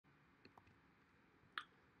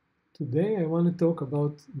Today I want to talk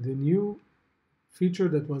about the new feature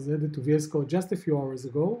that was added to VS Code just a few hours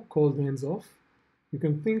ago called hands-off. You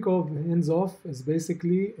can think of hands-off as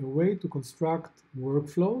basically a way to construct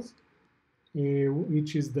workflows,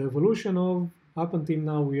 which is the evolution of up until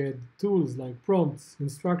now we had tools like prompts,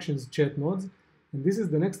 instructions, chat modes, and this is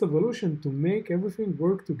the next evolution to make everything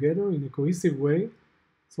work together in a cohesive way.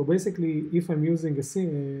 So basically, if I'm using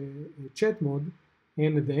a chat mode,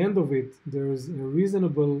 and at the end of it, there's a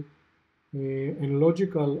reasonable and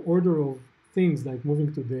logical order of things like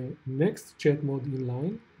moving to the next chat mode in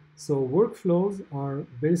line. So workflows are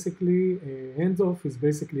basically, hands-off is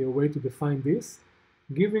basically a way to define this,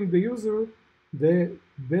 giving the user the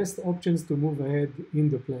best options to move ahead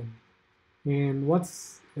in the plan. And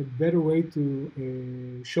what's a better way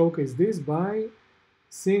to showcase this by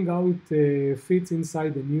seeing how it fits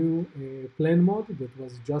inside the new plan mode that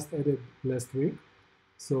was just added last week.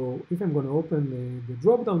 So if I'm going to open the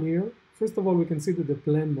drop-down here, first of all, we can see that the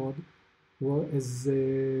plan mode has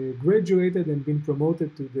graduated and been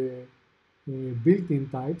promoted to the built-in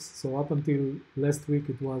types. So up until last week,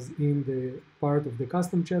 it was in the part of the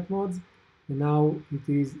custom chat modes, and now it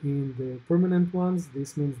is in the permanent ones.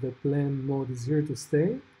 This means the plan mode is here to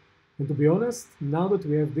stay. And to be honest, now that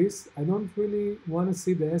we have this, I don't really want to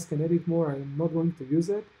see the ask and edit more. I'm not going to use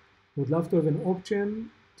it. Would love to have an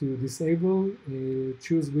option to disable,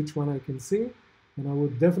 choose which one I can see, and I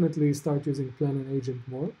would definitely start using plan and agent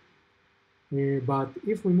more. But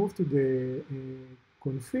if we move to the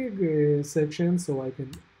config section, so I can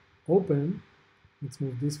open, let's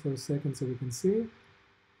move this for a second so we can see.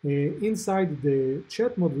 Inside the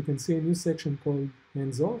chat mode, we can see a new section called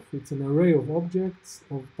hands-off. It's an array of objects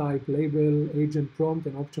of type label, agent, prompt,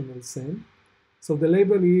 and optional send. So the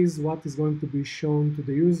label is what is going to be shown to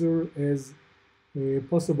the user as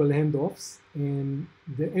possible handoffs, and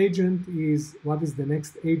the agent is what is the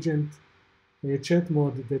next agent chat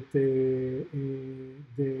mode that the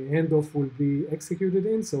handoff will be executed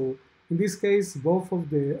in. So in this case, both of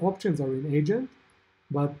the options are in agent,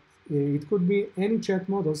 but it could be any chat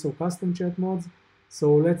mode, also custom chat modes.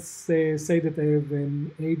 So let's say that I have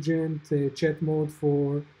an agent chat mode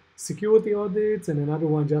for security audits, and another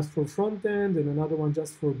one just for front end, and another one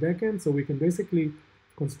just for back end. So we can basically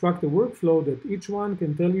construct a workflow that each one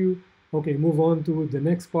can tell you, okay, move on to the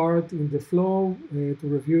next part in the flow to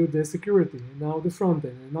review the security, and now the front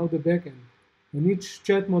end, and now the back end. And each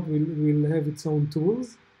chat mode will have its own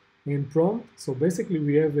tools and prompt. So basically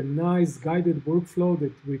we have a nice guided workflow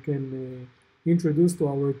that we can introduce to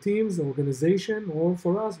our teams, organization, or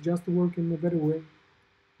for us just to work in a better way.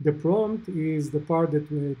 The prompt is the part that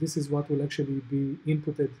this is what will actually be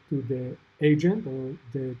inputted to the agent or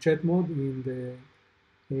the chat mode in the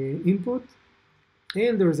input.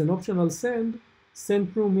 And there is an optional send.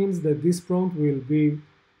 Send through means that this prompt will be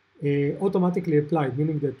automatically applied,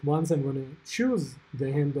 meaning that once I'm going to choose the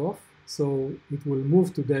handoff, so it will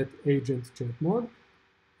move to that agent chat mode,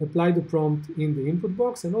 apply the prompt in the input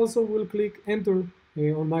box, and also will click enter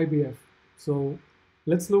on my behalf. So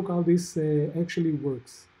let's look how this actually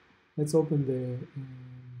works. Let's open the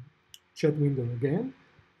chat window again,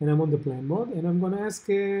 and I'm on the plan mode, and I'm going to ask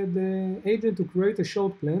the agent to create a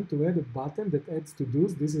short plan to add a button that adds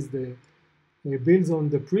to-dos. This is the builds on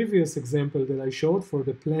the previous example that I showed for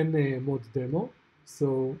the plan mode demo.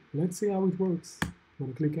 So let's see how it works. I'm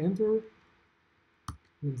going to click enter.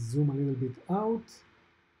 Let's zoom a little bit out.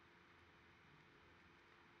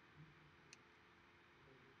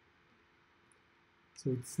 So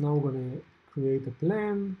it's now going to create a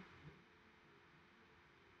plan.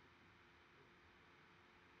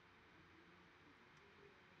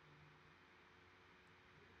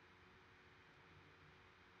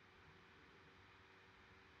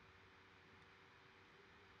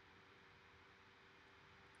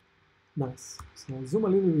 Nice. So I'll zoom a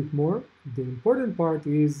little bit more. The important part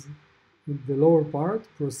is in the lower part,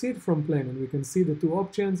 proceed from plan, and we can see the two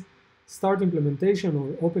options, start implementation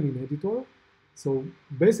or open in editor. So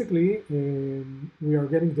basically, we are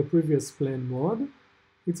getting the previous plan mode.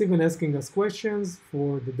 It's even asking us questions.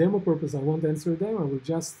 For the demo purpose, I won't answer them. I will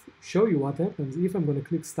just show you what happens if I'm going to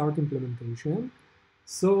click start implementation.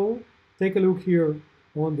 So take a look here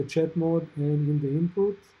on the chat mode and in the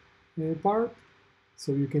input part.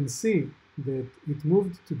 So you can see that it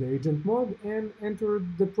moved to the agent mode and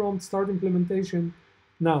entered the prompt start implementation.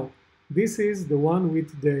 Now, this is the one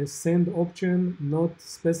with the send option not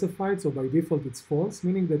specified, so by default it's false,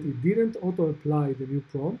 meaning that it didn't auto-apply the new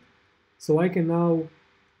prompt. So I can now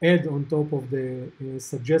add on top of the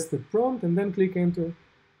suggested prompt and then click enter.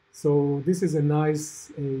 So this is a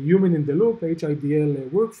nice human in the loop HIDL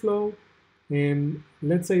workflow. And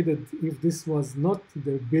let's say that if this was not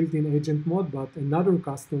the built-in agent mode, but another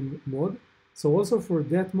custom mode. So also for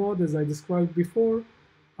that mode, as I described before,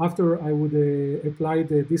 after I would apply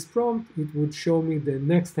this prompt, it would show me the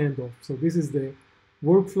next handoff. So this is the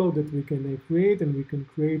workflow that we can create, and we can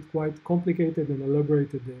create quite complicated and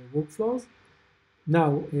elaborated workflows.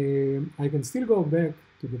 Now, I can still go back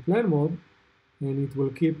to the plan mode, and it will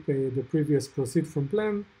keep the previous proceed from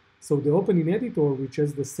plan. So the opening editor, which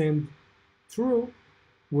has the send true,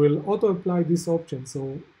 will auto-apply this option.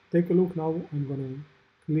 So take a look now. I'm going to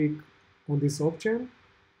click on this option,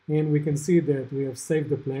 and we can see that we have saved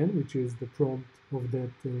the plan, which is the prompt of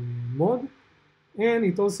that mod, and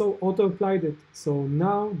it also auto-applied it. So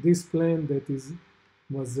now this plan that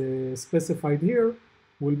was specified here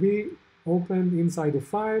will be opened inside the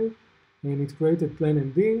file, and it created plan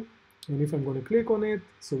MD. And if I'm going to click on it,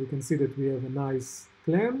 so we can see that we have a nice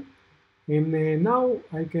plan. And now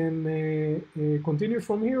I can continue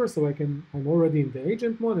from here. So I'm already in the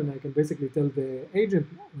agent mode, and I can basically tell the agent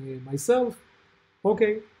myself,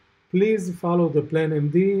 okay, please follow the plan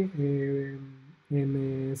MD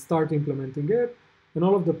and start implementing it. And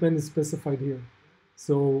all of the plan is specified here.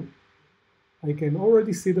 So I can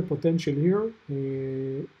already see the potential here,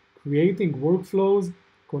 creating workflows,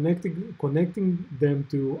 connecting them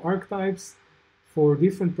to archetypes for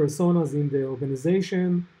different personas in the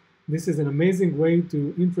organization. This is an amazing way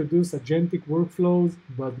to introduce agentic workflows,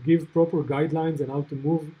 but give proper guidelines on how to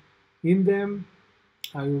move in them.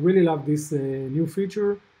 I really love this new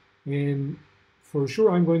feature, and for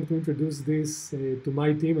sure I'm going to introduce this to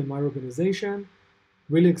my team and my organization.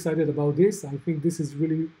 Really excited about this. I think this is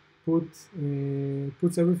really puts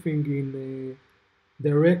everything in a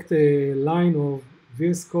direct line of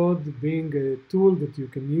VSCode being a tool that you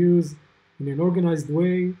can use in an organized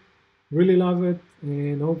way. Really love it,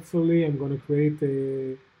 and hopefully I'm going to create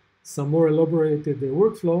some more elaborated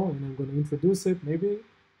workflow, and I'm going to introduce it. Maybe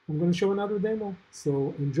I'm going to show another demo.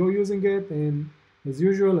 So enjoy using it, and as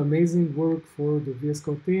usual, amazing work for the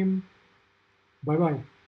VSCode team. Bye-bye.